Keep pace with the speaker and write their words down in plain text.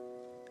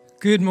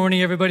Good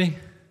morning, everybody.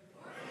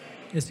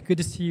 It's good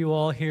to see you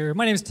all here.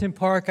 My name is Tim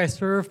Park. I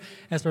serve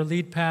as our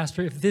lead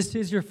pastor. If this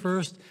is your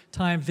first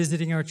time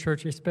visiting our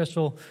church, a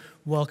special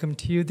welcome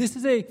to you. This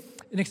is an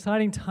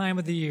exciting time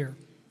of the year.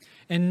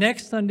 And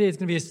next Sunday is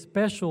going to be a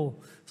special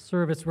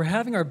service. We're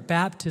having our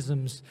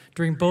baptisms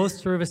during both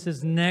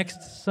services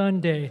next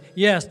Sunday.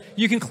 Yes,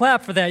 you can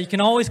clap for that. You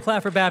can always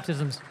clap for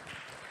baptisms.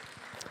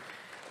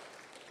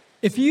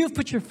 If you have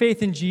put your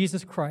faith in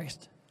Jesus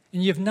Christ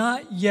and you have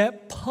not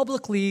yet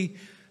publicly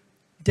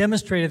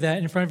demonstrated that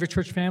in front of your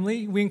church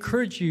family, we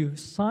encourage you,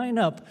 sign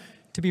up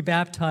to be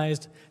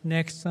baptized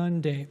next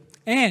Sunday.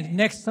 And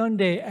next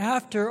Sunday,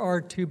 after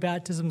our two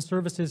baptism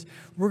services,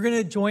 we're going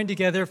to join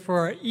together for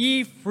our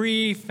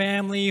E-Free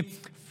Family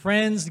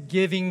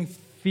Friendsgiving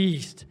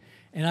Feast.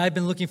 And I've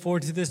been looking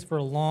forward to this for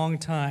a long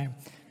time,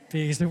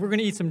 because we're going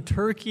to eat some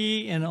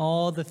turkey and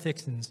all the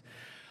fixings.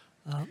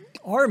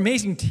 Our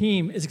amazing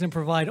team is going to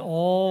provide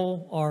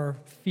all our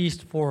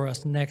feast for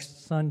us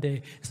next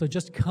Sunday. So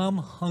just come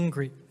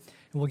hungry.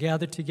 And we'll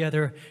gather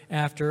together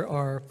after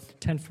our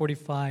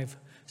 10:45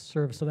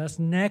 service. So that's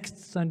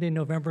next Sunday,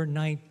 November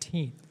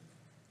 19th.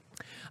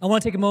 I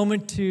want to take a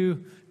moment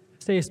to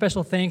say a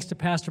special thanks to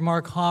Pastor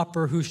Mark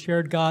Hopper, who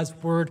shared God's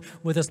Word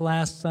with us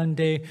last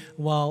Sunday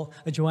while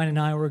Joanne and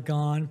I were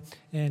gone.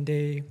 And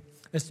a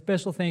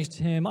special thanks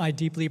to him. I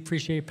deeply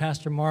appreciate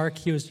Pastor Mark.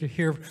 He was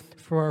here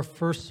for our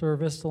first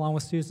service along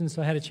with Susan,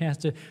 so I had a chance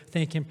to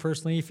thank him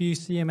personally. If you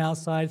see him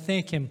outside,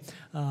 thank him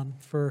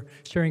for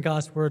sharing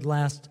God's Word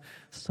last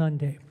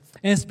Sunday.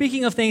 And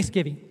speaking of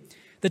Thanksgiving,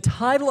 the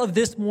title of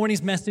this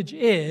morning's message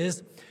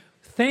is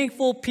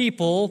Thankful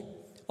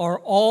People Are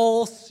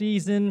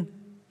All-Season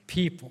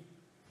People.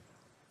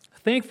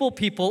 Thankful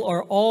people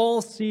are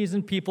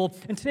all-season people.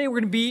 And today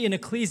we're going to be in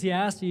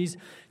Ecclesiastes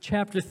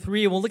chapter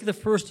 3. We'll look at the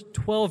first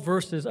 12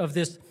 verses of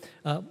this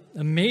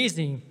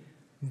amazing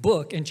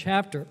book and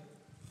chapter.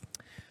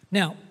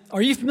 Now,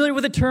 are you familiar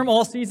with the term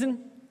all-season?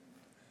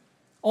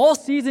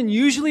 All-season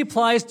usually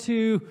applies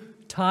to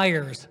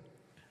tires,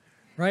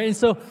 right? And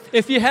so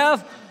if you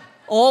have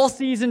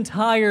all-season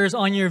tires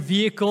on your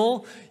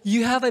vehicle,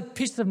 you have a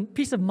peace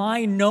of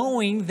mind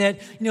knowing that,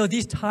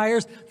 these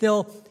tires,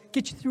 they'll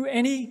get you through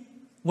any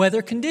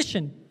weather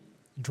condition.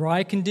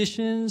 Dry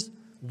conditions,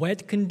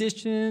 wet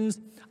conditions,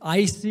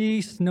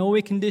 icy,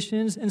 snowy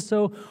conditions. And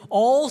so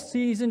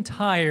all-season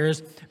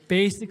tires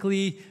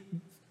basically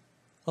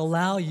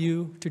allow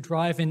you to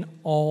drive in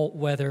all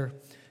weather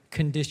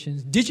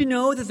conditions. Did you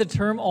know that the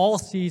term all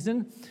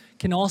season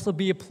can also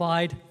be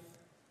applied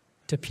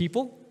to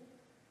people?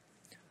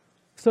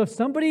 So if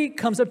somebody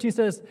comes up to you and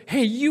says,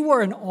 hey, you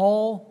are an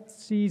all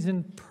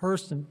season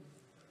person,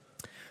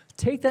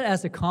 take that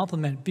as a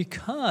compliment,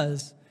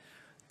 because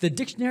the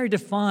dictionary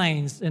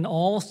defines an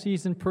all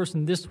season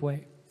person this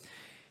way.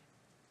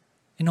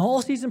 An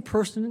all season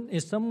person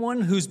is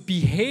someone whose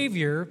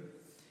behavior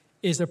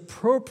is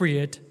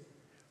appropriate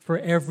for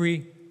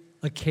every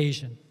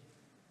occasion.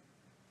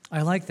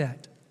 I like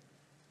that.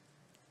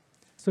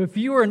 So if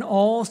you are an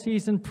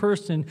all-season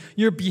person,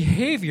 your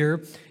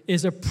behavior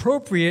is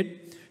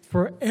appropriate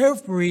for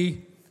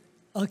every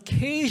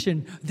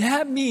occasion.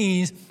 That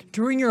means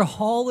during your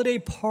holiday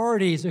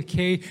parties,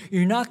 okay,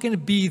 you're not going to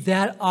be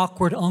that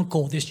awkward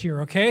uncle this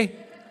year, okay?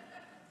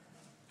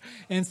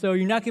 And so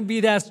you're not going to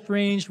be that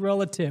strange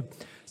relative.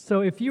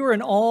 So if you are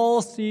an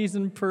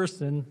all-season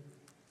person,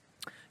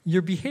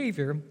 your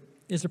behavior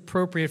is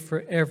appropriate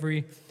for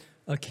every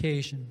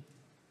occasion.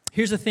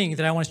 Here's the thing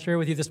that I want to share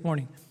with you this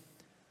morning.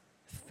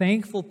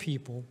 Thankful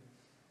people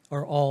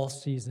are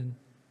all-season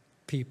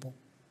people.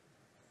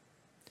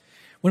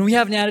 When we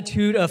have an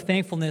attitude of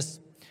thankfulness,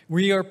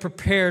 we are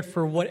prepared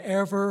for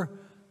whatever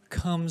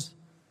comes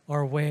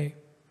our way.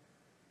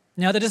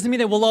 Now, that doesn't mean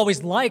that we'll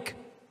always like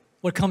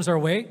what comes our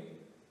way.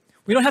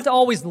 We don't have to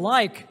always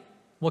like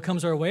what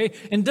comes our way.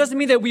 And it doesn't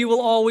mean that we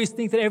will always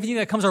think that everything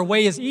that comes our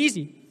way is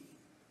easy.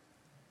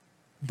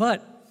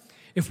 But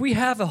if we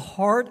have a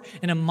heart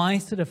and a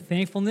mindset of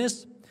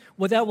thankfulness,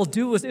 what that will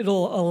do is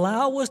it'll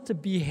allow us to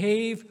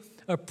behave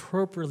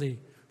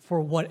appropriately for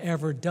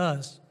whatever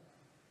does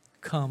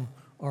come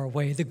our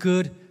way, the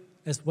good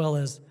as well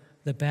as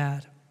the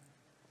bad.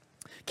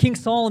 King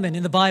Solomon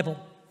in the Bible,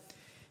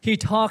 he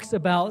talks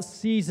about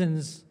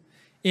seasons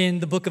in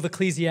the book of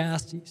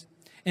Ecclesiastes.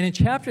 And in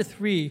chapter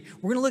 3,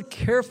 we're going to look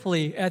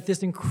carefully at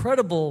this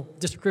incredible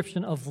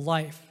description of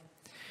life.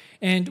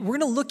 And we're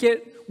going to look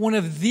at one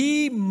of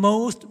the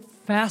most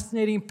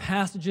fascinating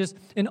passages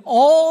in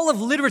all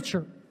of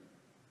literature.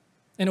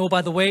 And oh,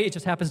 by the way, it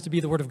just happens to be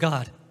the Word of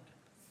God.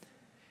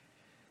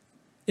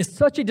 It's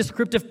such a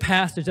descriptive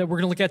passage that we're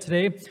going to look at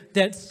today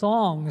that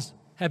songs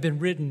have been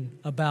written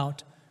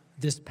about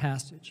this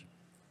passage.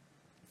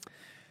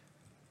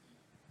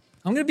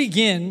 I'm going to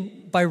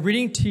begin by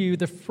reading to you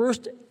the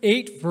first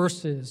 8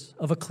 verses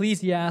of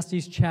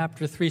Ecclesiastes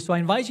chapter 3. So I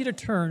invite you to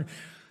turn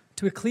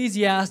to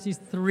Ecclesiastes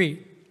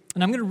 3.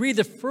 And I'm going to read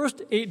the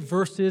first 8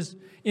 verses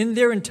in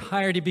their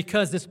entirety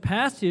because this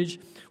passage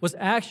was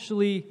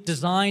actually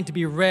designed to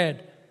be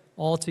read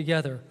all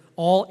together,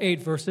 all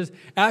 8 verses.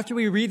 After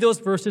we read those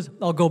verses,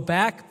 I'll go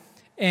back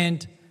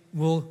and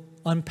we'll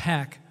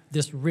unpack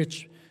this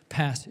rich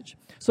passage.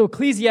 So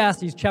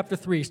Ecclesiastes chapter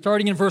 3,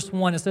 starting in verse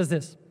 1, it says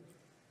this: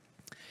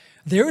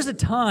 "There is a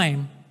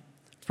time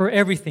for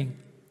everything,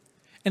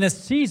 and a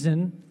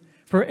season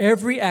for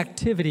every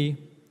activity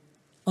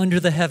under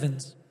the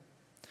heavens.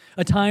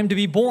 A time to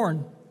be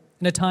born,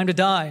 and a time to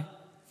die.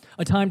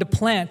 A time to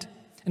plant,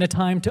 and a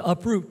time to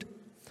uproot.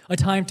 A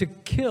time to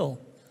kill,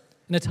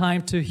 and a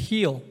time to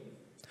heal.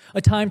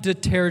 A time to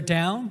tear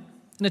down,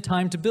 and a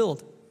time to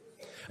build.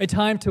 A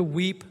time to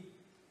weep,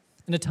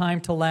 and a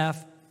time to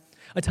laugh.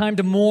 A time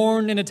to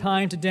mourn, and a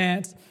time to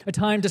dance. A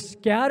time to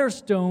scatter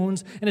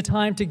stones, and a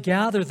time to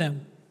gather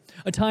them.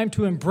 A time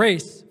to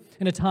embrace,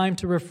 and a time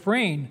to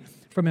refrain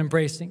from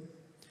embracing.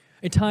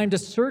 A time to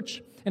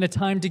search, and a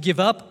time to give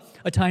up.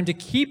 A time to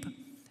keep,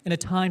 and a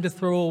time to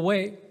throw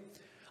away.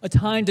 A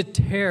time to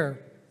tear,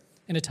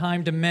 and a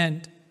time to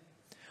mend.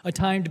 A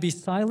time to be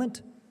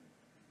silent,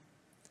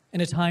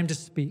 and a time to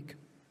speak.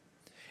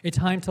 A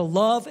time to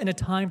love, and a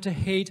time to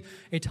hate.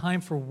 A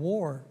time for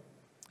war,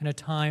 and a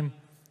time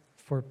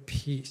for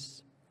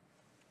peace."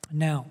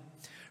 Now,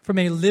 from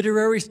a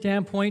literary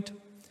standpoint,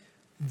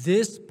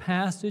 this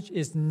passage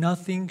is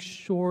nothing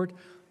short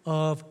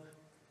of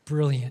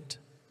brilliant.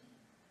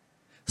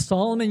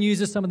 Solomon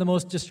uses some of the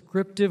most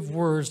descriptive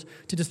words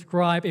to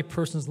describe a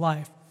person's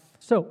life.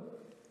 So,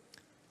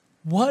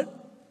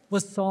 what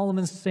was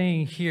Solomon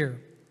saying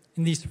here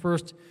in these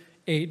first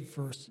 8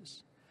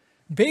 verses?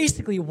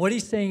 Basically, what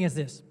he's saying is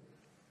this: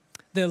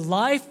 that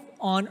life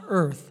on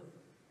earth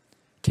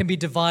can be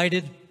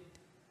divided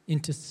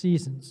into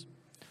seasons.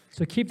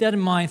 So keep that in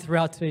mind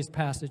throughout today's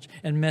passage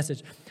and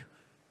message.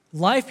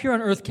 Life here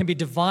on earth can be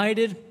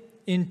divided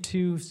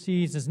into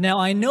seasons. Now,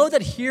 I know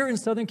that here in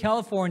Southern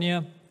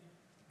California,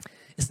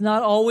 it's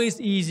not always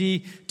easy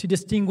to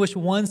distinguish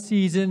one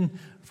season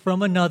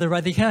from another,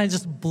 right? They kind of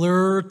just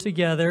blur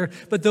together.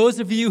 But those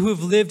of you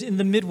who've lived in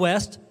the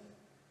Midwest,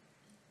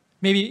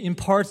 maybe in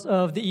parts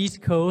of the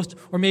East Coast,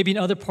 or maybe in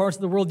other parts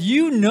of the world,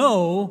 you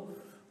know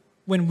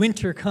when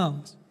winter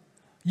comes.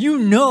 You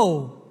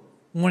know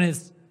when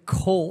it's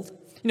cold.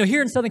 You know,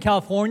 here in Southern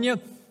California,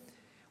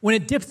 when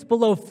it dips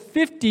below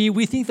 50,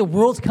 we think the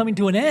world's coming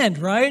to an end,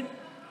 right?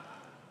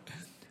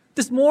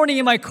 This morning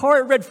in my car,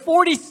 it read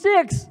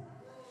 46.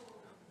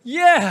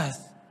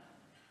 Yes.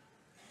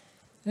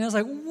 And I was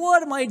like,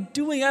 what am I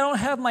doing? I don't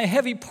have my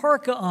heavy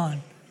parka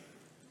on.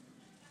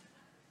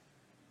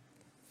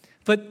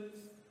 But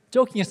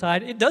joking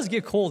aside, it does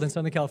get cold in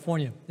Southern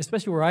California,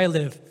 especially where I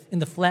live in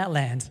the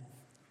flatlands.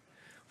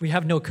 We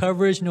have no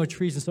coverage, no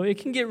trees, and so it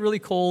can get really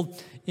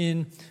cold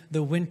in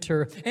the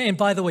winter. And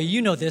by the way,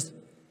 you know this,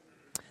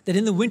 that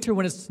in the winter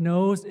when it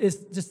snows,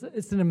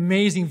 it's an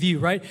amazing view,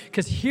 right?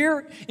 Because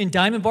here in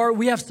Diamond Bar,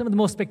 we have some of the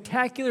most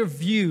spectacular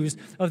views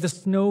of the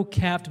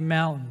snow-capped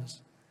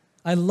mountains.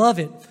 I love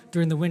it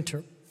during the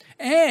winter.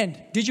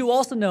 And did you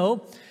also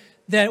know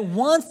that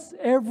once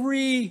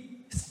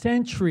every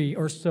century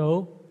or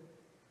so,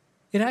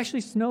 it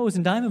actually snows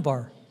in Diamond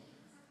Bar?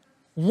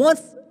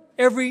 Once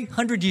every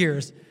 100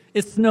 years,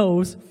 it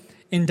snows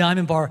in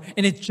Diamond Bar,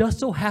 and it just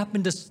so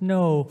happened to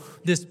snow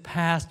this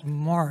past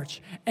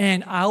March,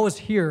 and I was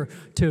here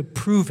to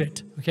prove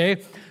it,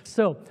 okay?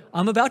 So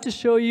I'm about to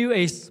show you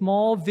a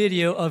small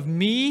video of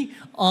me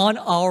on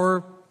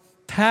our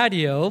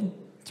patio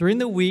during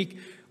the week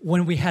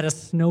when we had a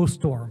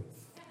snowstorm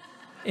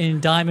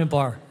in Diamond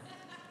Bar.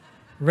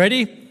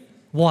 Ready?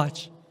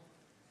 Watch.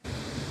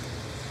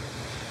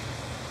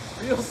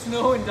 Real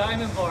snow in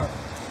Diamond Bar.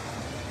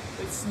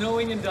 It's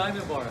snowing in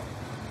Diamond Bar.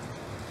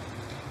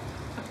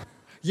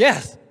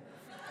 Yes.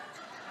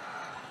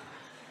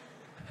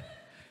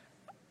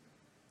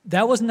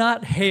 That was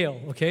not hail,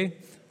 okay?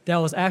 That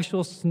was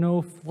actual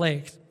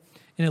snowflakes.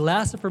 And it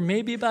lasted for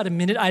maybe about a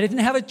minute. I didn't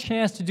have a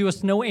chance to do a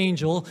snow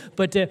angel,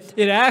 but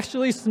it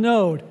actually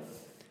snowed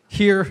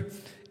here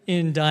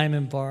in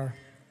Diamond Bar.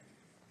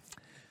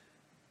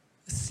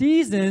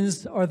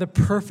 Seasons are the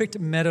perfect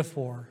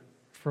metaphor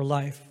for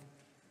life.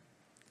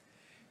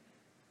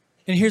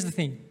 And here's the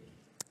thing.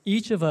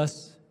 Each of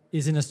us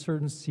is in a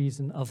certain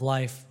season of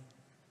life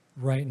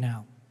right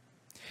now.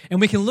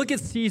 And we can look at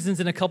seasons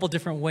in a couple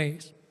different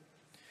ways.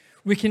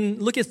 We can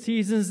look at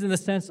seasons in the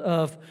sense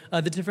of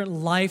the different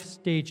life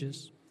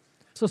stages.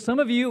 So some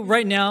of you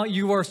right now,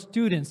 you are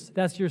students.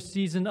 That's your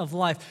season of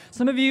life.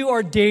 Some of you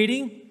are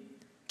dating,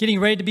 getting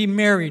ready to be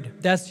married.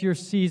 That's your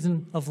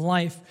season of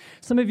life.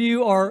 Some of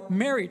you are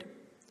married.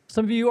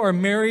 Some of you are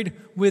married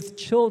with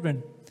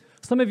children.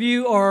 Some of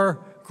you are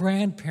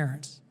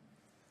grandparents.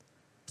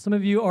 Some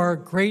of you are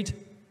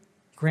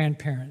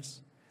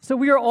great-grandparents. So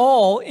we are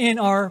all in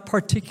our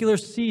particular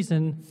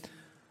season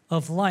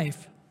of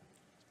life.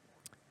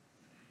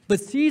 But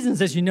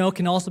seasons, as you know,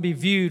 can also be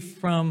viewed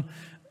from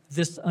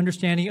this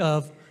understanding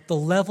of the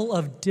level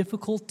of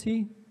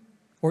difficulty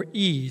or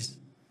ease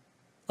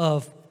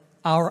of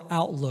our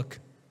outlook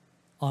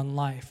on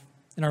life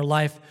and our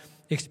life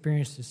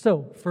experiences.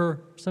 So for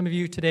some of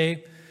you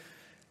today,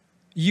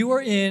 you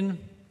are in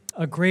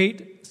a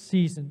great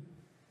season.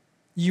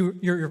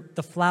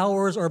 The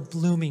flowers are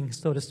blooming,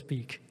 so to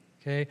speak.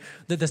 Okay?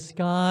 That the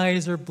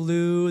skies are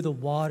blue, the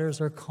waters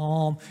are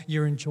calm,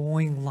 you're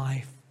enjoying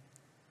life.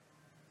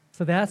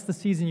 So that's the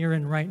season you're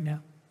in right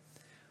now.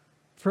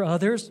 For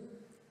others,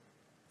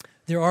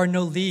 there are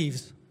no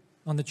leaves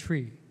on the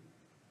tree.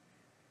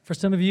 For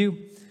some of you,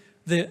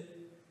 the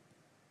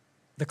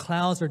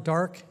clouds are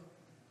dark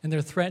and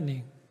they're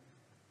threatening,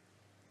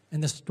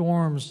 and the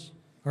storms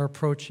are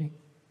approaching.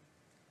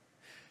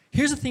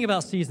 Here's the thing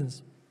about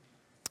seasons.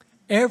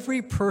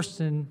 Every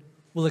person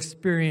will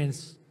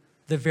experience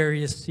the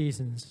various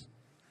seasons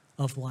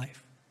of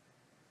life.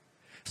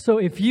 So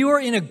if you are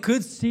in a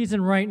good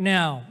season right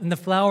now and the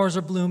flowers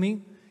are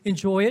blooming,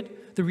 enjoy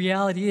it. The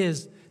reality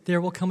is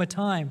there will come a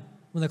time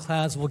when the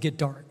clouds will get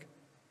dark.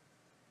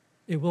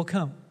 It will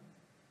come.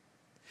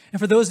 And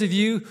for those of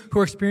you who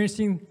are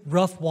experiencing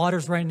rough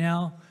waters right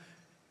now,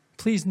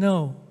 please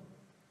know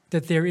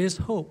that there is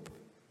hope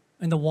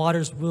and the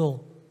waters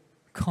will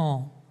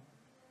calm.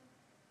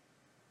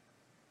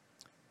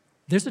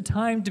 There's a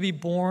time to be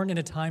born and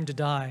a time to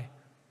die,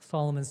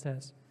 Solomon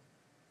says.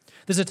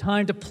 There's a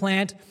time to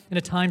plant and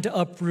a time to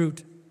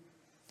uproot.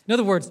 In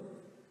other words,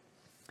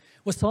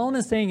 what Solomon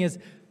is saying is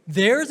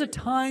there's a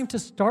time to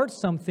start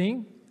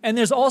something and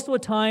there's also a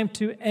time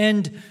to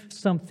end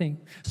something.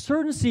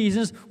 Certain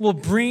seasons will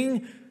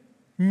bring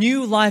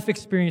new life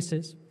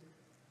experiences.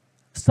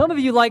 Some of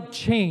you like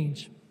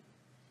change.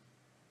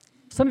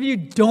 Some of you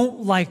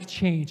don't like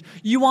change.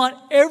 You want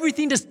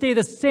everything to stay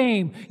the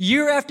same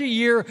year after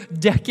year,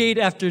 decade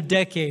after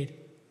decade.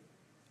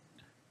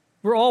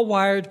 We're all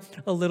wired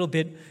a little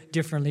bit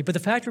differently. But the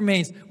fact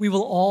remains, we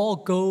will all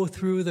go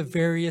through the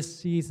various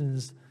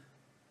seasons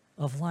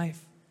of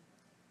life.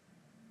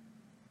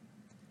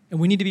 And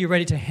we need to be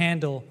ready to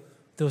handle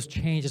those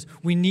changes.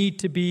 We need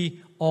to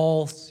be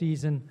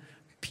all-season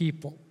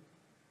people.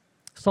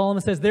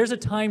 Solomon says there's a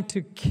time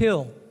to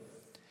kill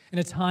and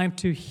a time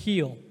to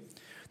heal.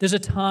 There's a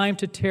time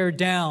to tear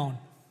down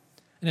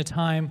and a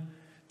time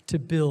to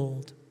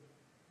build.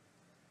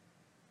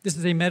 This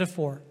is a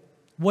metaphor.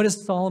 What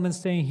is Solomon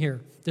saying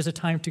here? There's a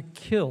time to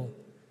kill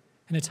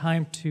and a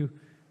time to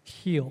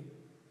heal.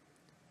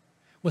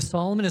 What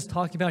Solomon is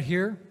talking about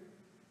here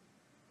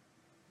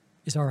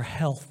is our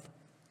health.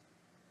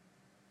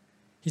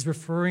 He's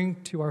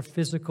referring to our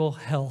physical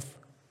health,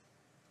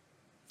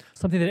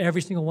 something that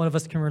every single one of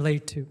us can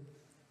relate to.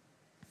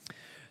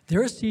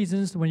 There are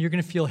seasons when you're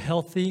going to feel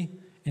healthy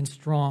and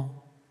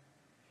strong.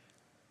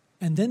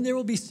 And then there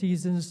will be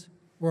seasons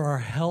where our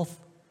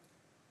health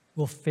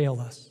will fail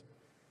us.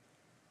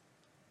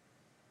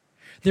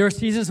 There are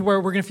seasons where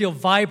we're going to feel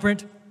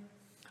vibrant,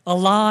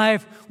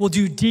 alive, we'll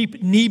do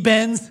deep knee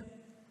bends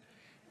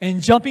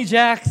and jumping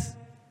jacks.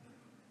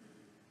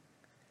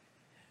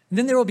 And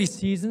then there will be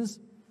seasons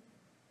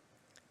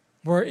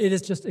where it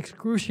is just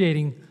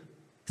excruciating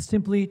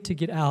simply to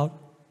get out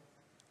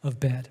of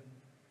bed.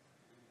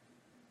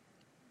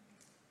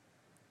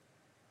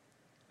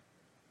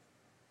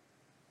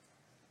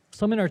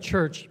 Some in our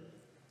church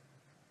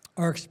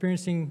are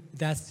experiencing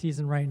that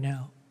season right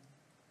now,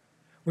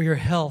 where your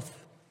health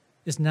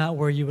is not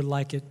where you would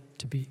like it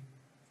to be.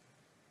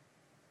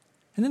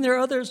 And then there are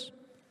others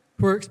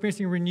who are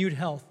experiencing renewed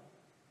health,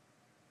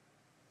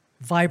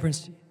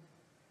 vibrancy.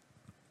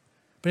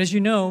 But as you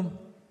know,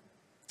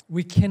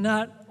 we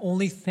cannot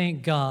only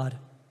thank God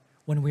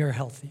when we are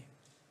healthy.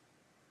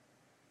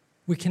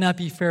 We cannot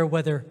be fair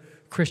weather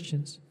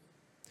Christians.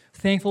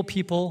 Thankful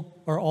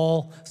people are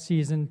all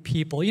season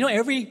people. You know,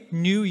 every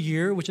new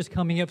year, which is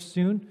coming up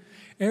soon,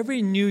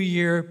 every new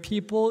year,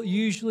 people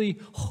usually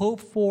hope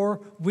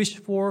for, wish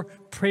for,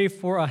 pray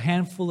for a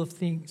handful of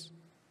things.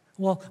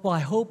 Well, I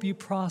hope you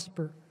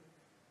prosper.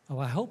 Oh,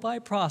 I hope I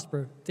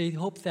prosper. They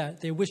hope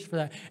that. They wish for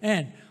that.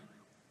 And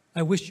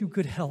I wish you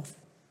good health.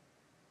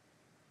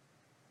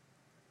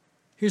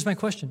 Here's my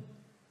question.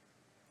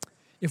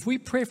 If we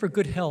pray for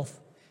good health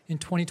in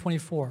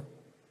 2024,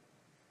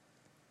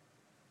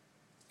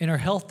 and our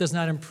health does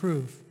not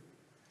improve,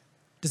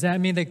 does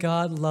that mean that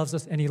God loves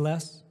us any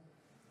less?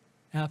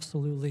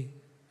 Absolutely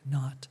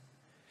not.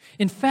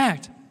 In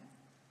fact,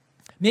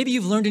 maybe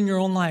you've learned in your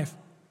own life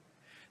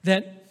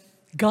that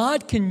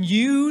God can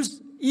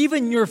use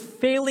even your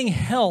failing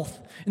health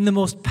in the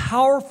most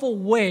powerful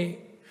way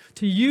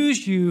to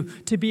use you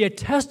to be a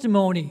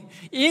testimony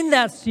in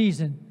that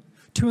season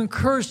to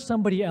encourage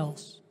somebody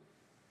else.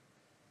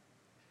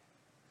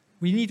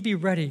 We need to be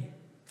ready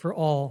for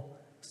all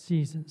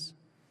seasons.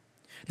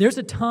 There's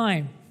a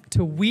time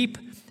to weep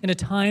and a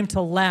time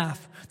to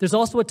laugh. There's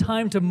also a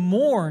time to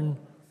mourn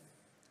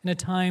and a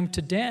time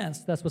to dance.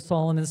 That's what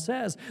Solomon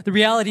says. The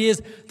reality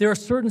is there are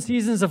certain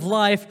seasons of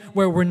life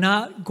where we're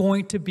not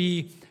going to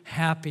be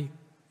happy.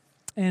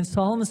 And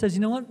Solomon says, you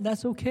know what?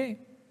 That's okay.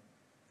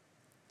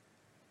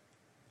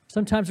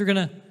 Sometimes we're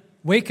going to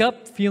wake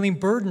up feeling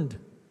burdened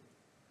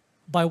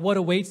by what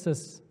awaits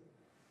us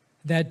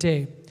that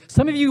day.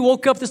 Some of you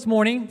woke up this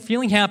morning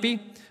feeling happy,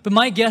 but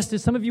my guess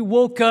is some of you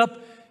woke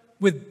up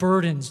with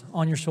burdens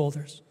on your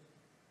shoulders.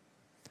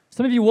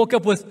 Some of you woke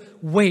up with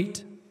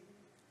weight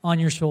on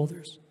your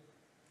shoulders.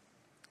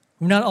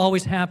 We're not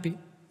always happy.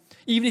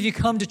 Even if you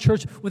come to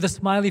church with a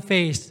smiley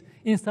face,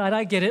 inside.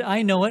 I get it.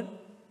 I know it.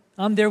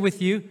 I'm there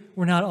with you.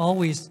 We're not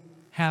always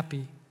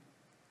happy.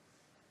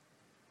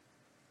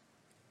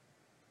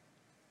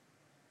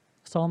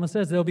 Solomon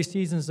says there will be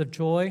seasons of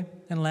joy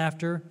and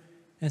laughter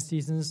and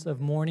seasons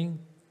of mourning.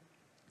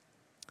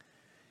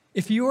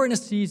 If you are in a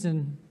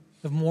season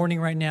of mourning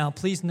right now,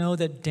 please know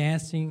that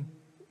dancing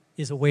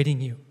is awaiting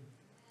you.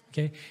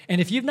 Okay? And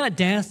if you've not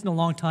danced in a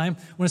long time,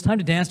 when it's time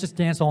to dance, just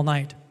dance all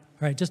night.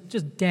 All right?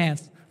 Just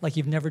dance like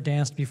you've never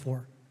danced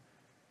before.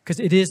 Because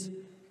it is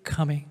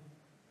coming.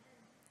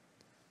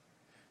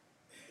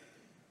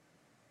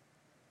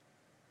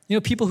 You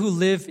know, people who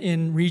live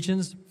in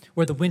regions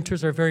where the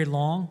winters are very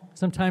long,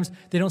 sometimes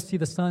they don't see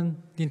the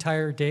sun the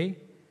entire day.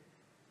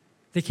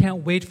 They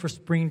can't wait for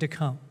spring to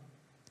come.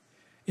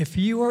 If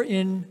you are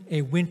in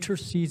a winter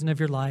season of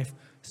your life,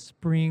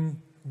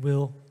 spring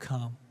will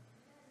come.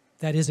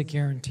 That is a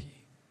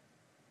guarantee.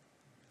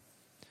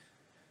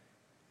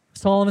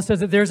 Solomon says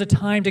that there's a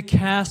time to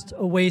cast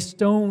away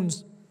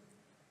stones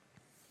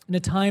and a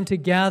time to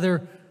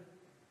gather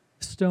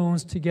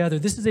stones together.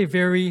 This is a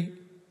very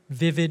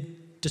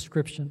vivid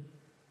description.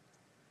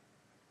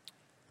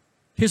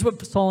 Here's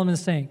what Solomon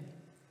is saying.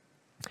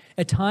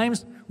 At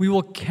times, we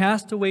will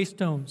cast away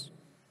stones,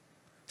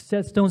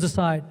 set stones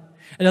aside.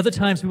 At other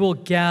times, we will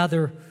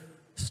gather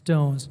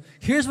stones.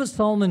 Here's what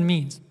Solomon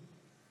means.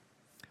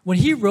 When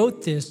he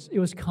wrote this, it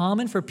was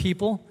common for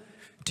people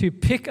to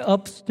pick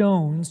up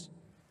stones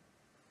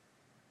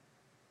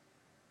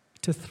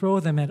to throw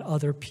them at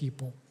other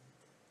people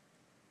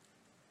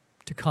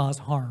to cause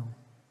harm,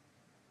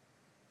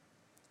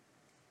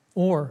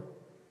 or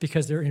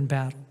because they're in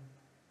battle.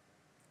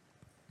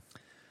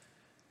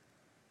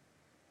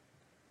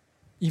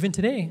 Even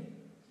today,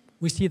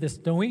 we see this,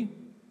 don't we?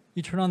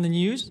 You turn on the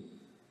news,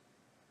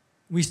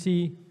 we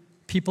see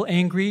people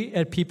angry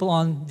at people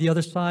on the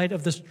other side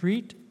of the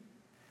street,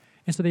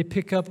 and so they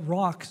pick up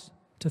rocks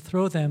to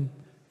throw them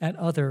at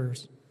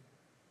others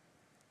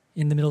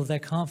in the middle of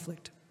that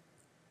conflict.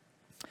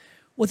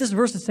 What this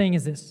verse is saying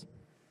is this: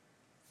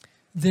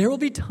 there will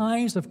be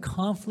times of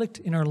conflict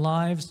in our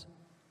lives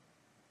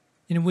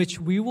in which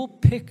we will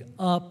pick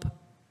up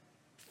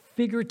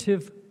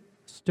figurative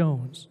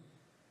stones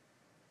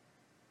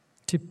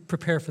to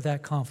prepare for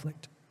that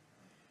conflict.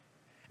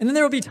 And then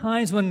there will be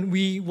times when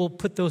we will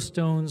put those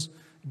stones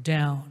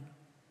down.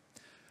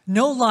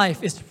 No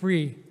life is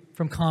free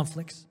from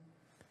conflicts.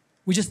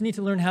 We just need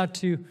to learn how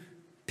to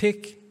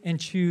pick and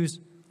choose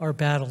our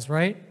battles,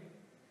 right?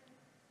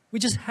 We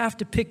just have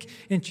to pick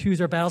and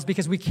choose our battles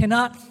because we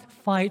cannot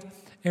fight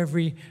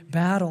every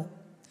battle.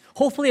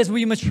 Hopefully, as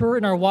we mature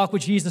in our walk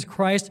with Jesus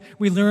Christ,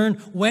 we learn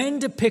when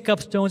to pick up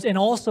stones and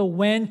also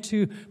when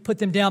to put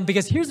them down.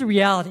 Because here's the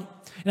reality,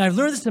 and I've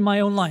learned this in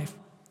my own life.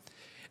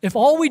 If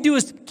all we do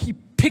is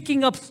keep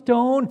picking up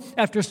stone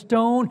after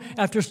stone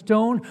after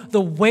stone, the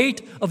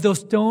weight of those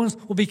stones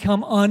will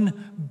become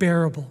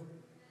unbearable.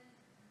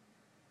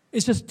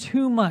 It's just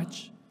too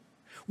much.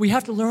 We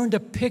have to learn to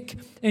pick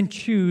and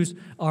choose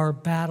our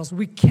battles.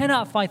 We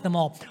cannot fight them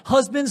all.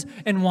 Husbands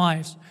and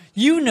wives,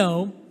 you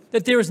know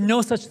that there is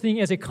no such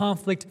thing as a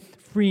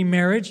conflict-free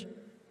marriage.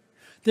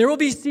 There will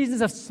be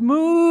seasons of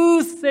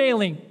smooth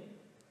sailing,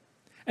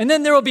 and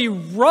then there will be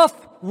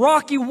rough,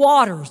 rocky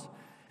waters,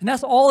 and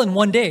that's all in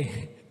one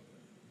day.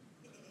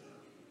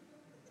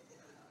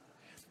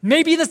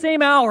 Maybe in the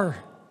same hour.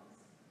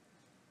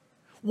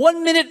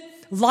 1 minute,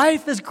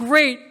 life is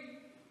great.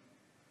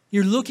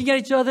 You're looking at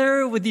each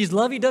other with these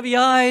lovey-dovey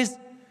eyes,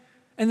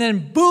 and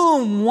then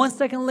boom, 1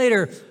 second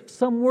later,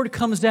 some word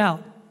comes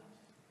out,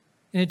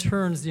 and it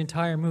turns the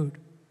entire mood.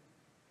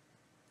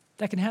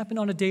 That can happen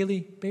on a daily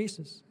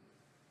basis.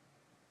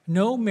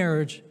 No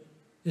marriage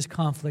is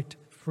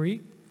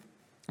conflict-free.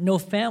 No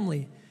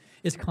family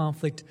is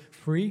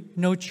conflict-free.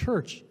 No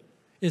church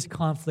is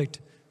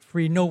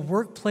conflict-free. No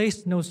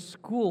workplace, no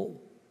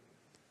school.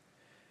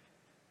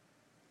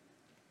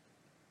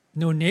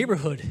 No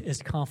neighborhood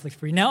is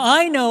conflict-free. Now,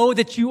 I know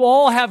that you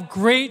all have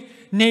great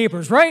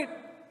neighbors, right?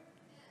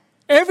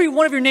 Every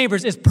one of your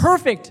neighbors is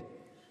perfect.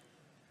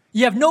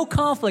 You have no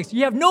conflicts.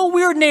 You have no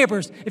weird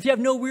neighbors. If you have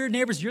no weird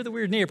neighbors, you're the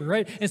weird neighbor,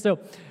 right? And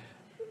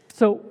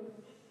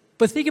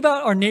but think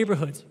about our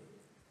neighborhoods.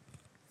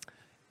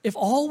 If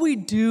all we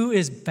do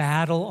is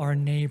battle our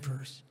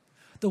neighbors,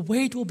 the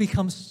weight will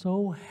become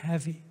so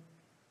heavy.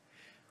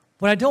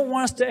 What I don't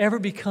want us to ever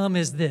become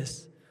is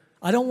this.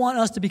 I don't want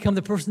us to become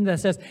the person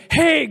that says,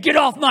 "Hey, get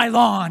off my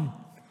lawn,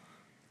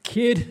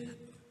 kid."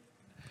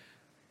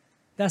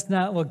 That's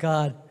not what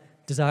God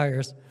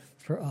desires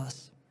for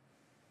us.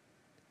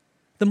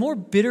 The more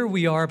bitter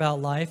we are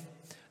about life,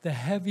 the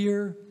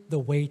heavier the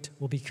weight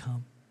will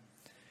become.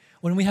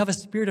 When we have a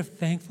spirit of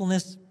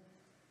thankfulness,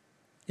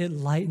 it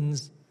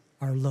lightens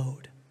our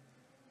load.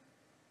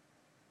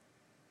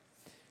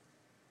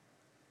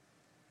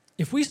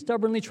 If we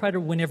stubbornly try to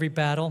win every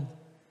battle,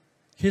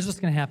 here's what's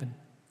going to happen.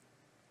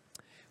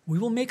 We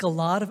will make a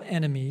lot of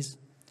enemies,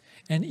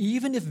 and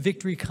even if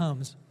victory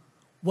comes,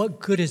 what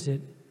good is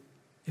it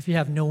if you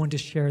have no one to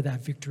share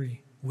that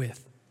victory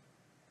with?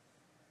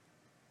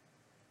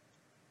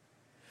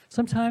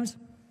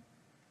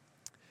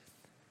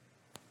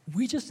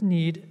 We just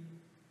need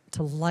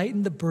to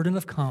lighten the burden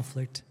of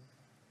conflict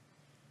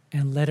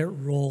and let it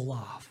roll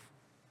off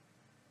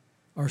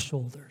our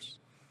shoulders.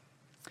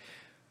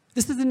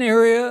 This is an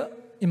area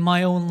in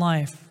my own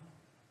life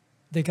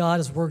that God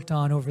has worked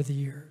on over the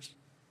years.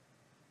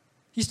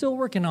 He's still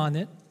working on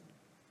it.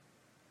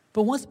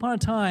 But once upon a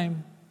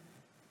time,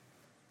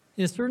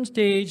 in a certain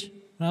stage,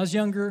 when I was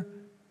younger,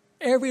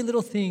 every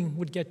little thing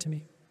would get to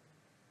me.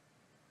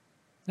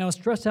 And I was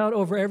stressed out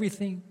over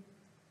everything.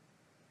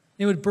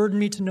 It would burden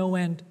me to no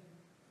end.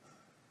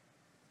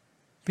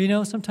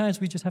 But sometimes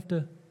we just have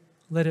to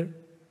let it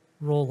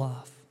roll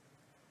off.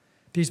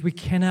 Because we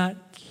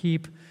cannot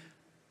keep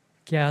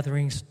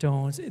gathering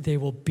stones. They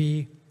will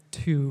be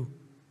too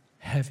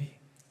heavy.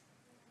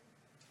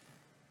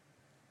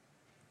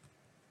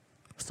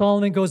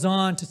 Solomon goes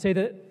on to say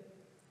that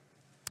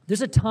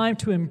there's a time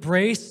to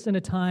embrace and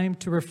a time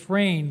to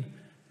refrain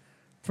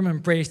from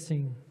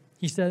embracing.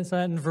 He says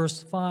that in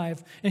verse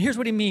 5. And here's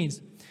what he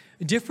means.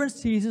 Different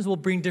seasons will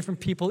bring different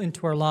people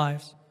into our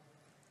lives.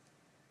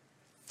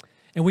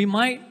 And we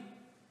might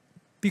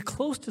be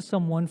close to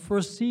someone for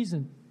a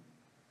season.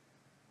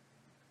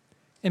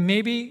 And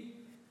maybe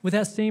with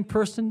that same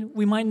person,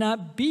 we might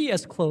not be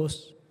as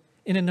close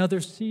in another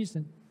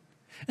season.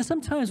 And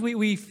sometimes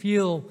we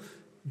feel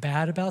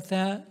bad about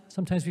that.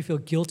 Sometimes we feel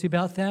guilty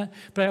about that.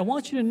 But I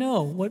want you to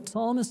know what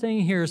Solomon's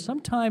saying here is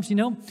sometimes,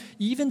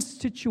 even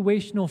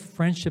situational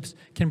friendships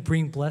can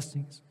bring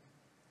blessings.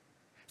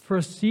 For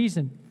a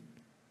season,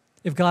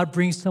 if God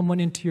brings someone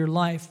into your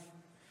life,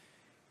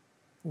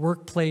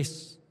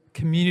 workplace,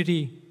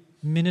 community,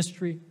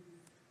 ministry,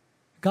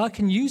 God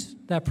can use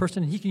that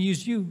person, and He can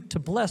use you to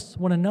bless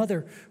one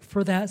another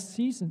for that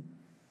season.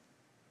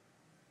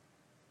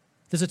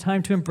 There's a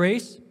time to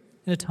embrace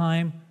and a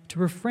time to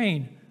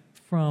refrain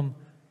from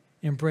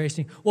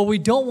embracing. What we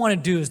don't want to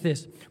do is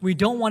this. We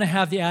don't want to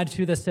have the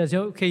attitude that says,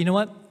 okay, you know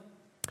what?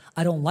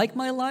 I don't like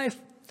my life.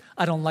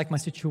 I don't like my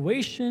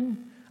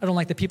situation. I don't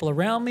like the people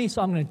around me,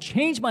 so I'm going to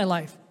change my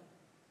life.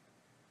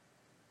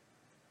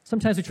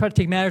 Sometimes we try to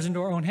take matters into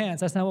our own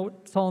hands. That's not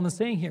what Solomon's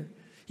saying here.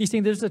 He's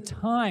saying there's a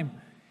time,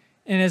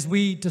 and as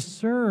we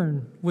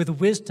discern with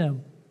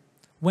wisdom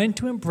when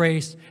to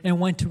embrace and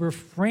when to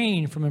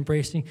refrain from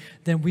embracing,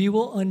 then we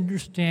will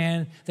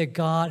understand that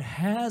God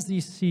has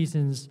these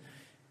seasons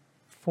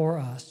for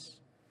us.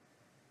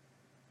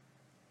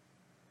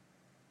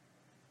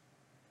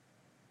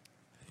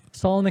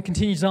 Solomon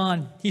continues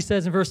on. He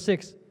says in verse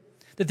 6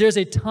 that there's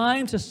a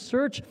time to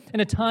search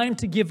and a time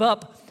to give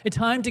up, a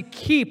time to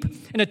keep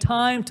and a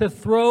time to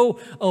throw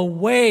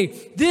away.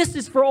 This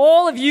is for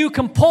all of you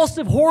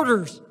compulsive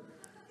hoarders.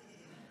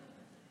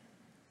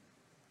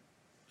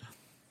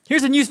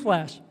 Here's a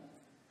newsflash.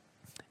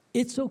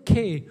 It's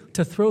okay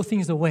to throw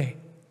things away.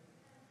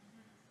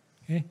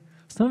 Okay?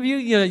 Some of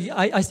you,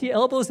 I see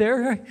elbows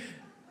there.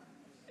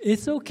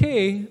 It's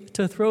okay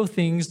to throw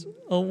things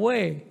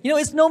away.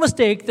 It's no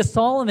mistake that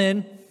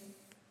Solomon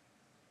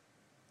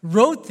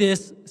wrote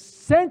this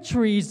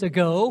centuries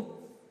ago,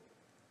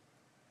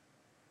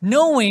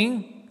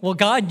 knowing,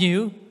 God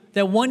knew,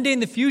 that one day in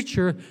the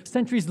future,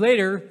 centuries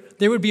later,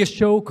 there would be a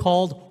show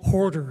called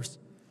Hoarders.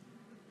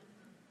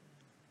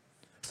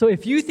 So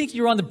if you think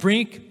you're on the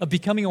brink of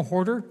becoming a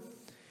hoarder,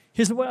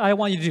 here's what I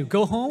want you to do.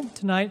 Go home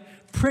tonight,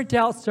 print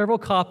out several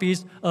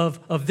copies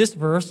of this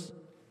verse,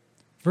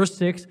 verse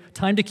 6,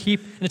 time to keep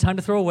and a time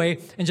to throw away,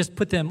 and just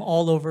put them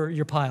all over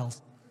your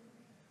piles.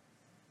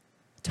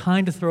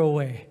 Time to throw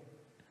away.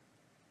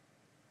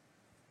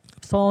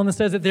 Solomon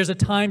says that there's a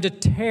time to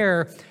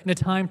tear and a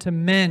time to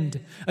mend,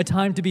 a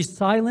time to be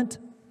silent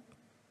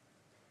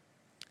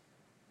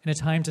and a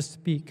time to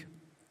speak.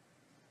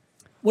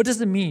 What does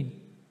it mean?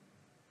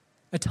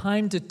 A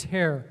time to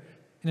tear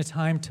and a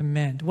time to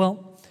mend.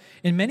 Well,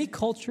 in many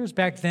cultures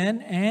back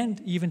then and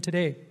even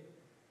today,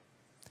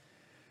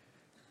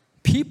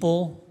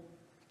 people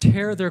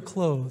tear their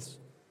clothes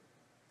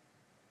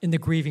in the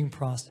grieving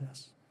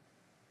process.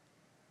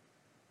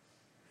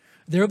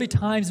 There will be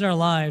times in our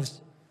lives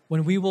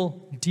when we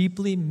will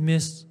deeply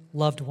miss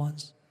loved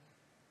ones.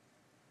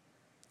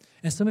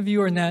 And some of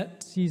you are in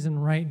that season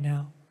right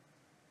now.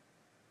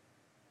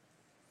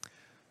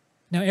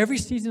 Now, every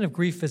season of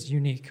grief is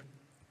unique.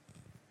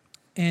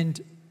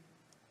 And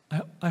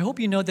I hope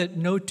you know that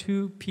no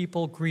two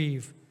people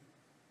grieve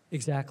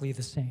exactly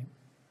the same.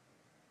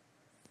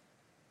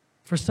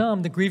 For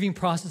some, the grieving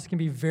process can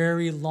be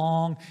very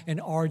long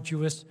and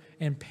arduous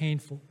and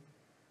painful.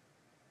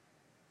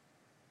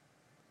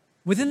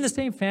 Within the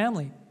same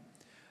family,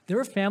 there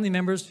are family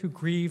members who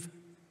grieve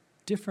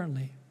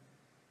differently.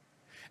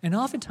 And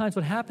oftentimes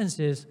what happens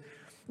is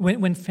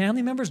when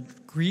family members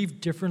grieve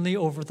differently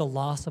over the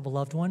loss of a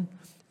loved one,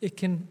 it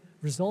can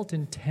result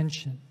in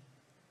tension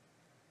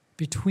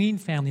between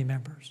family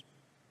members.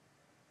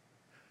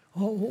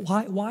 Oh,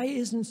 why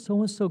isn't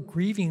so-and-so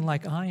grieving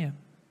like I am?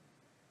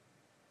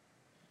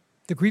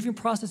 The grieving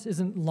process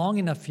isn't long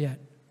enough yet.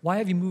 Why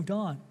have you moved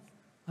on?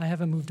 I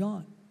haven't moved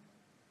on.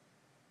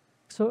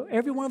 So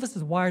every one of us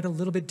is wired a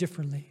little bit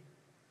differently.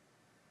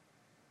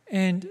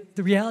 And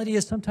the reality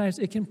is sometimes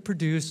it can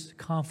produce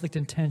conflict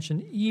and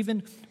tension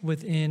even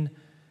within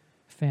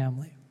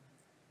family.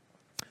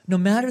 No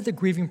matter the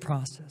grieving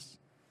process,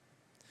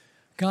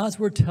 God's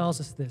word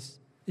tells us this.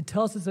 It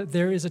tells us that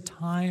there is a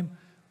time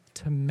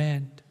to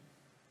mend.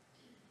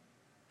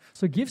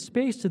 So give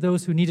space to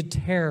those who need to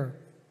tear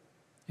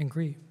and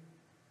grieve.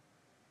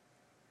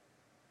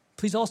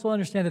 Please also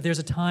understand that there's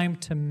a time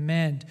to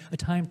mend, a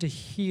time to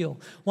heal.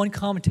 One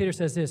commentator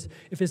says this: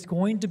 if it's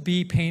going to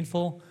be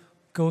painful,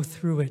 go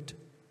through it.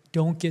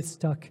 Don't get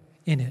stuck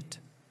in it.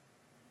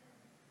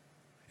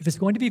 If it's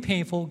going to be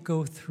painful,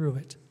 go through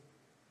it.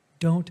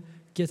 Don't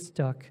get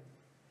stuck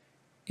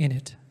in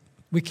it.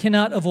 We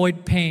cannot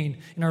avoid pain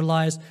in our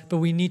lives, but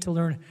we need to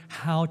learn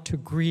how to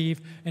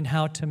grieve and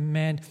how to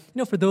mend.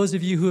 For those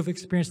of you who have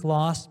experienced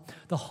loss,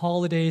 the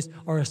holidays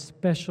are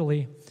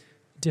especially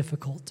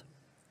difficult.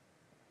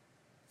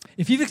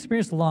 If you've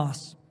experienced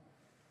loss,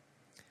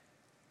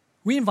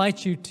 we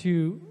invite you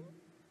to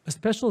a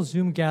special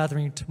Zoom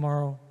gathering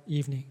tomorrow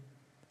evening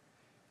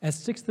at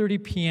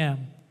 6:30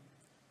 p.m.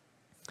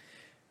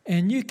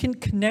 And you can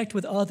connect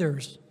with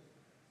others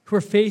who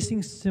are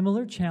facing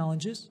similar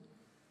challenges.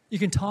 You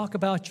can talk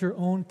about your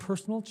own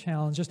personal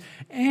challenges,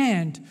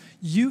 and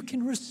you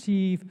can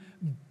receive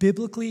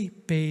biblically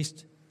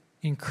based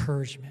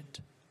encouragement.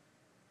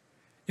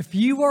 If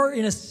you are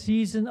in a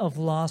season of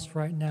loss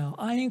right now,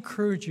 I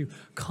encourage you,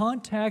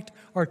 contact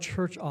our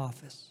church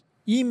office.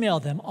 Email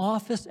them,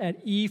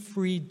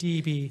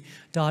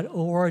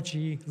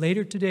 office@efreedb.org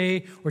later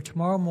today or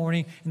tomorrow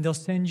morning, and they'll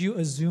send you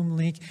a Zoom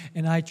link,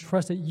 and I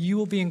trust that you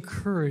will be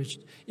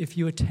encouraged if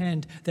you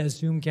attend that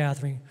Zoom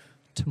gathering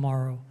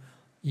tomorrow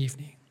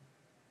evening.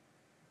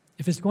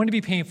 If it's going to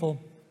be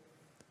painful,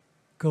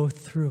 go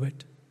through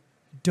it.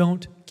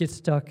 Don't get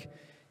stuck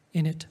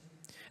in it.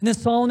 And then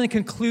Solomon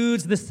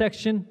concludes this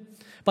section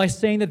by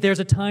saying that there's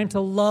a time to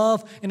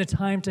love and a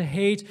time to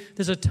hate.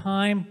 There's a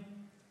time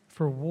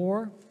for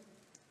war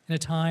and a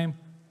time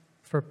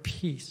for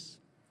peace.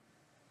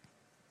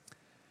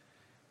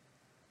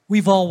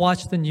 We've all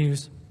watched the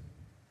news.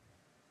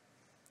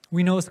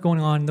 We know what's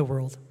going on in the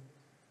world.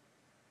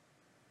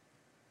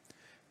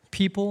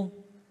 People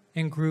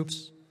and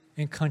groups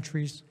and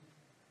countries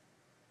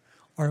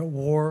are at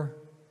war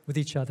with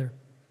each other.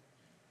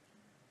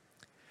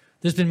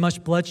 There's been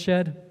much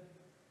bloodshed.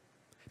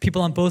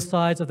 People on both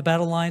sides of the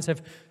battle lines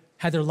have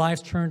had their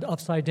lives turned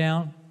upside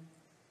down.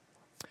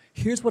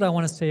 Here's what I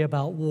want to say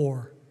about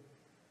war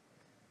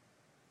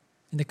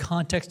in the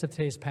context of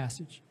today's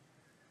passage.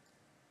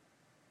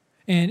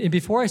 And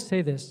before I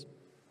say this,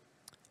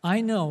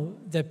 I know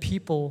that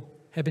people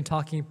have been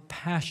talking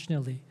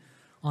passionately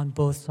on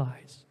both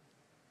sides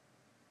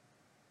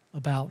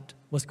about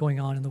what's going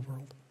on in the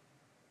world.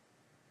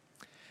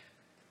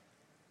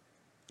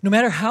 No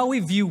matter how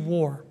we view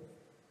war,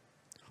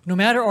 no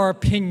matter our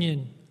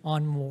opinion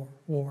on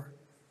war,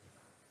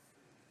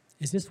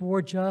 is this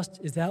war just?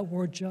 Is that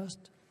war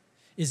just?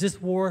 Is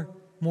this war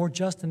more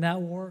just than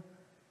that war?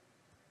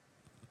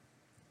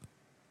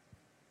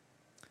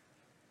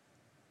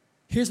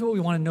 Here's what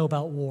we want to know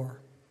about war.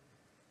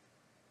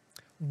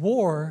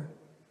 War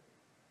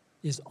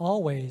is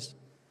always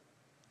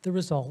the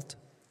result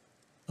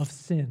of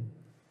sin.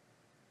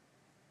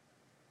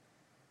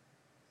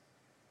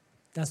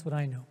 That's what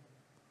I know.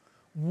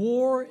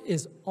 War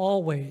is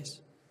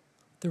always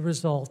the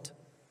result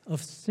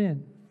of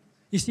sin.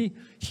 You see,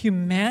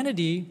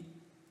 humanity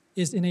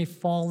is in a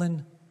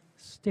fallen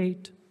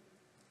state.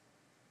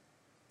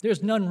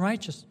 There's none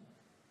righteous,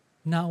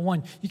 not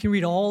one. You can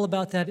read all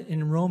about that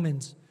in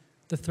Romans,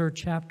 the 3rd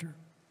chapter.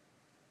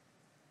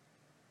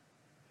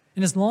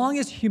 And as long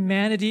as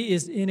humanity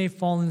is in a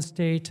fallen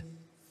state,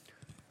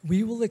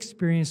 we will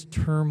experience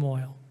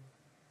turmoil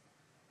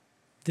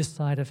this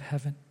side of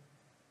heaven.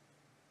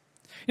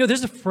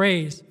 There's a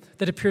phrase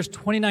that appears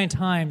 29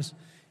 times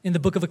in the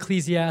book of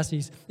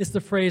Ecclesiastes. It's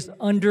the phrase,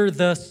 under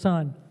the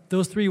sun.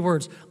 Those 3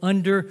 words,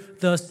 under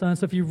the sun.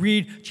 So if you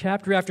read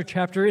chapter after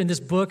chapter in this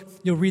book,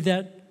 you'll read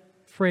that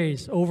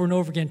phrase over and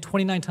over again,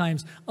 29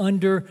 times,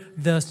 under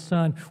the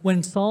sun.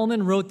 When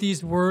Solomon wrote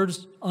these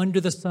words,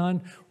 under the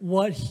sun,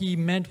 what he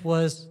meant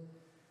was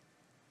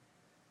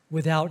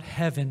without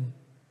heaven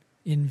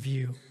in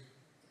view.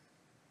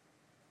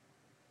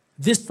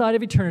 This side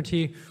of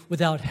eternity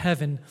without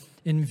heaven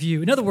in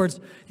view. In other words,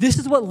 this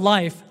is what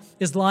life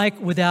is like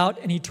without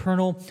an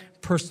eternal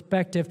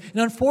perspective.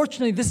 And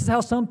unfortunately, this is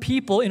how some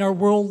people in our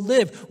world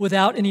live,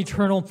 without an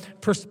eternal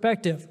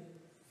perspective.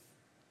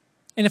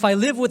 And if I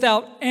live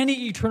without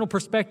any eternal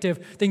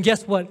perspective, then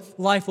guess what?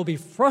 Life will be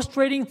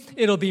frustrating,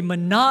 it'll be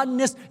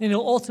monotonous, and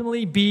it'll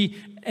ultimately be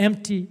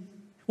empty.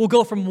 We'll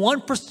go from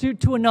one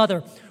pursuit to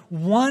another,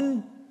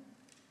 one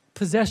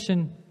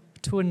possession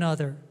to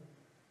another,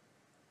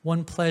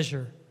 one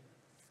pleasure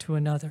to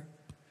another,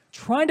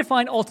 trying to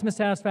find ultimate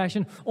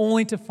satisfaction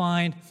only to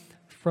find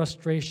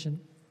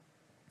frustration.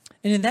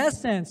 And in that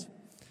sense,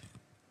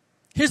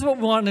 here's what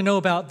we want to know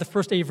about the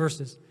first 8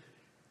 verses.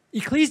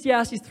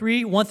 Ecclesiastes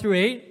 3, 1 through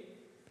 8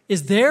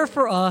 is there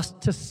for us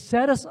to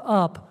set us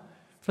up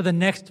for the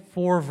next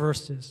 4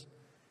 verses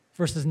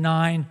verses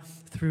 9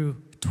 through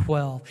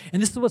 12.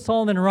 And this is what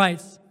Solomon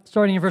writes,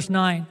 starting in verse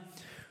 9.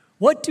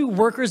 What do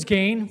workers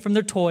gain from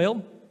their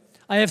toil?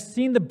 I have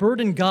seen the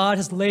burden God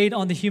has laid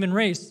on the human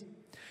race.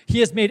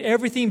 He has made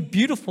everything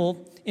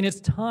beautiful in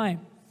its time.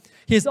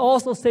 He has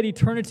also set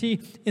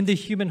eternity in the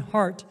human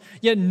heart.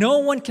 Yet no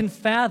one can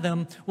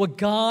fathom what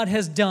God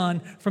has done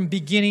from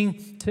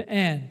beginning to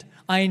end.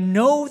 I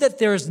know that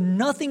there is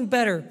nothing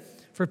better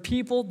for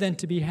people than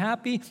to be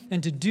happy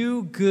and to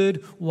do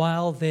good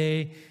while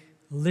they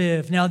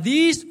live. Now,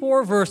 these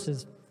 4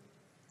 verses,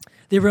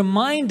 they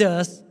remind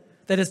us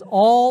that it's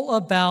all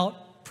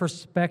about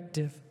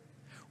perspective.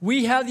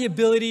 We have the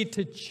ability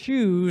to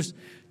choose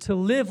to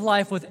live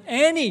life with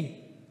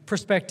any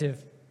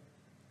perspective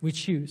we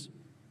choose.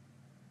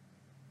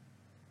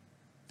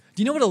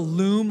 Do you know what a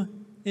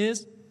loom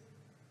is?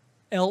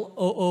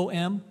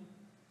 L-O-O-M.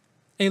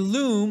 A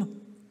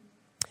loom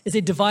is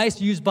a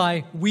device used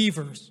by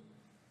weavers.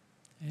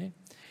 Okay?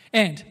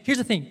 And here's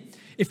the thing.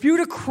 If you were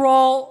to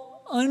crawl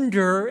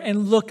under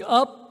and look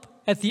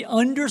up at the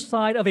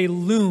underside of a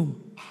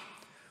loom,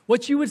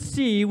 what you would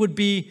see would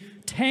be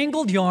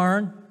tangled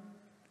yarn,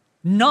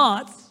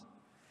 knots,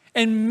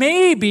 and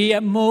maybe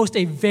at most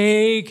a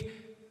vague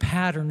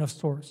pattern of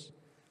sorts.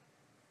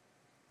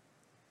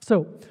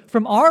 So,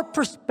 from our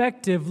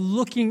perspective,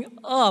 looking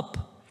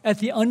up at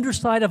the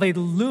underside of a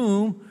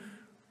loom,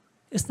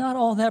 it's not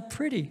all that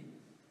pretty.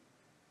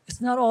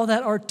 It's not all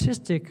that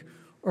artistic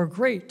or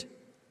great.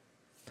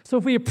 So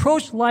if we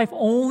approach life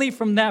only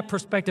from that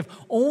perspective,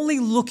 only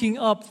looking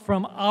up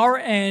from our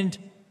end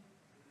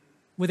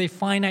with a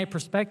finite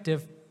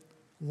perspective,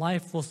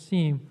 life will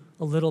seem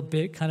a little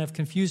bit kind of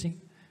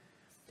confusing.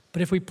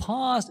 But if we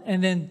pause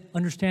and then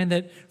understand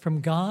that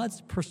from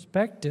God's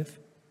perspective,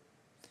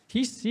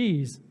 He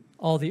sees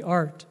all the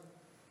art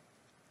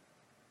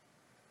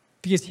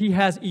because He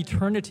has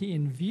eternity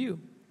in view.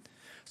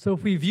 So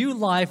if we view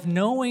life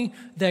knowing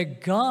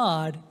that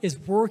God is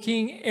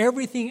working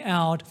everything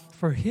out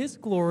for His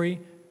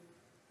glory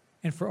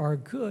and for our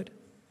good,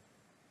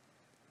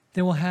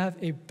 then we'll have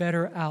a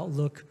better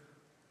outlook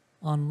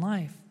on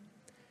life.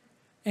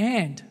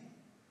 And,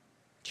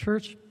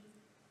 church,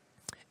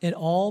 it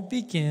all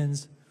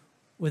begins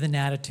with an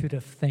attitude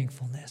of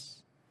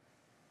thankfulness.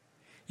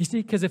 You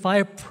see, because if I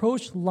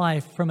approach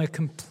life from a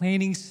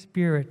complaining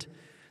spirit,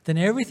 then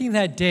everything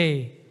that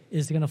day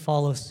is going to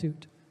follow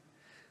suit.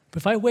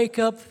 But if I wake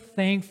up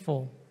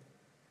thankful,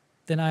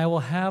 then I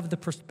will have the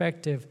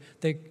perspective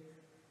that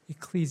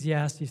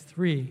Ecclesiastes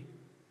 3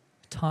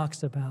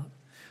 talks about.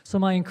 So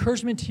my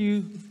encouragement to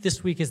you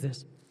this week is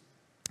this.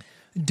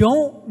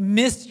 Don't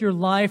miss your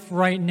life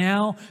right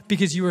now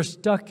because you are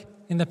stuck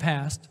in the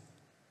past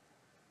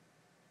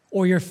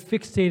or you're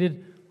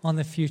fixated on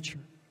the future.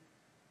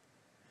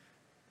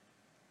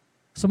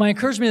 So my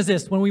encouragement is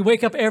this. When we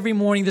wake up every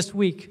morning this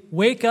week,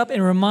 wake up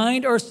and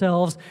remind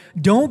ourselves,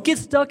 don't get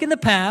stuck in the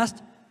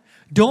past.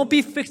 Don't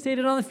be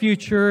fixated on the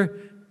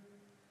future.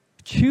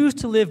 Choose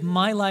to live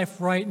my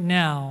life right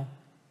now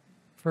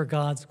for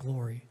God's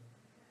glory.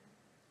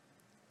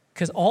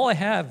 Because all I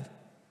have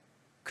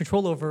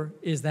control over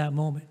is that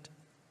moment.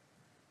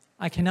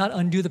 I cannot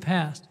undo the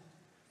past.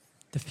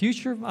 The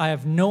future, I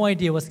have no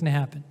idea what's going to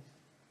happen.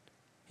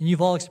 And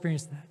you've all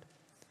experienced that.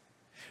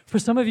 For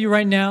some of you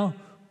right now,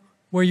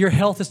 where your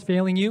health is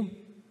failing you,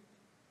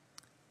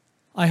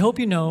 I hope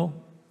you know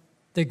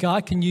that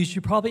God can use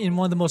you probably in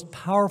one of the most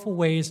powerful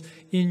ways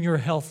in your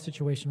health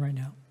situation right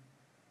now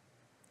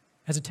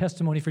as a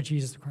testimony for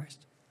Jesus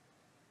Christ.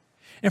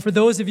 And for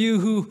those of you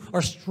who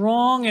are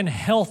strong and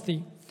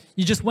healthy,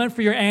 you just went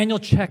for your annual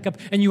checkup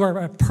and you are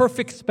a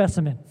perfect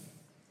specimen.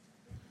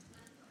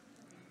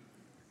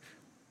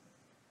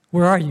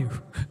 Where are you?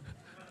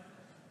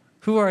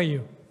 Who are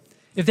you?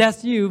 If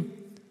that's you,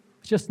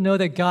 just know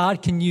that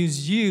God can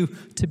use you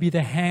to be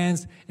the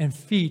hands and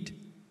feet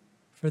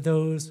for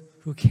those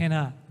who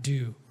cannot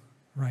do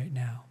right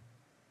now.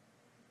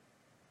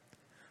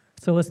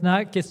 So let's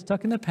not get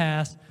stuck in the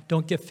past.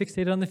 Don't get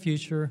fixated on the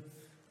future.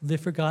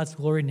 Live for God's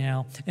glory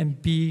now and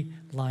be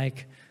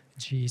like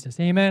Jesus.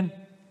 Amen?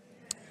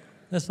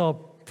 Let's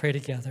all pray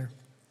together.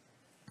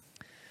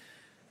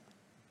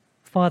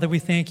 Father, we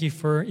thank you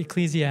for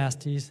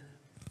Ecclesiastes.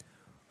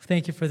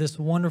 Thank you for this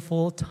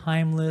wonderful,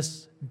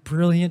 timeless,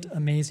 brilliant,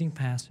 amazing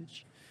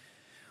passage.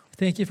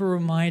 Thank you for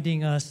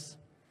reminding us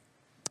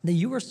that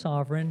you are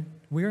sovereign,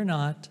 we are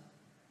not.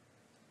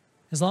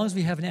 As long as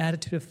we have an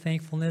attitude of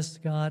thankfulness,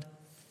 God,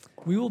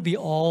 we will be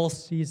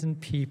all-season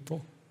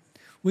people.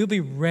 We'll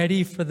be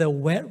ready for the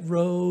wet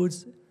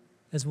roads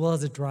as well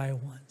as the dry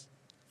ones.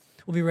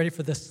 We'll be ready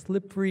for the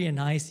slippery and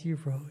icy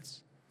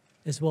roads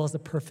as well as the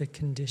perfect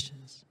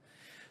conditions.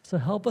 So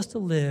help us to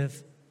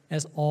live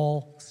as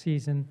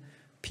all-season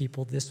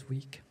people this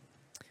week.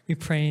 We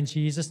pray in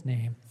Jesus'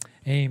 name.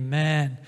 Amen.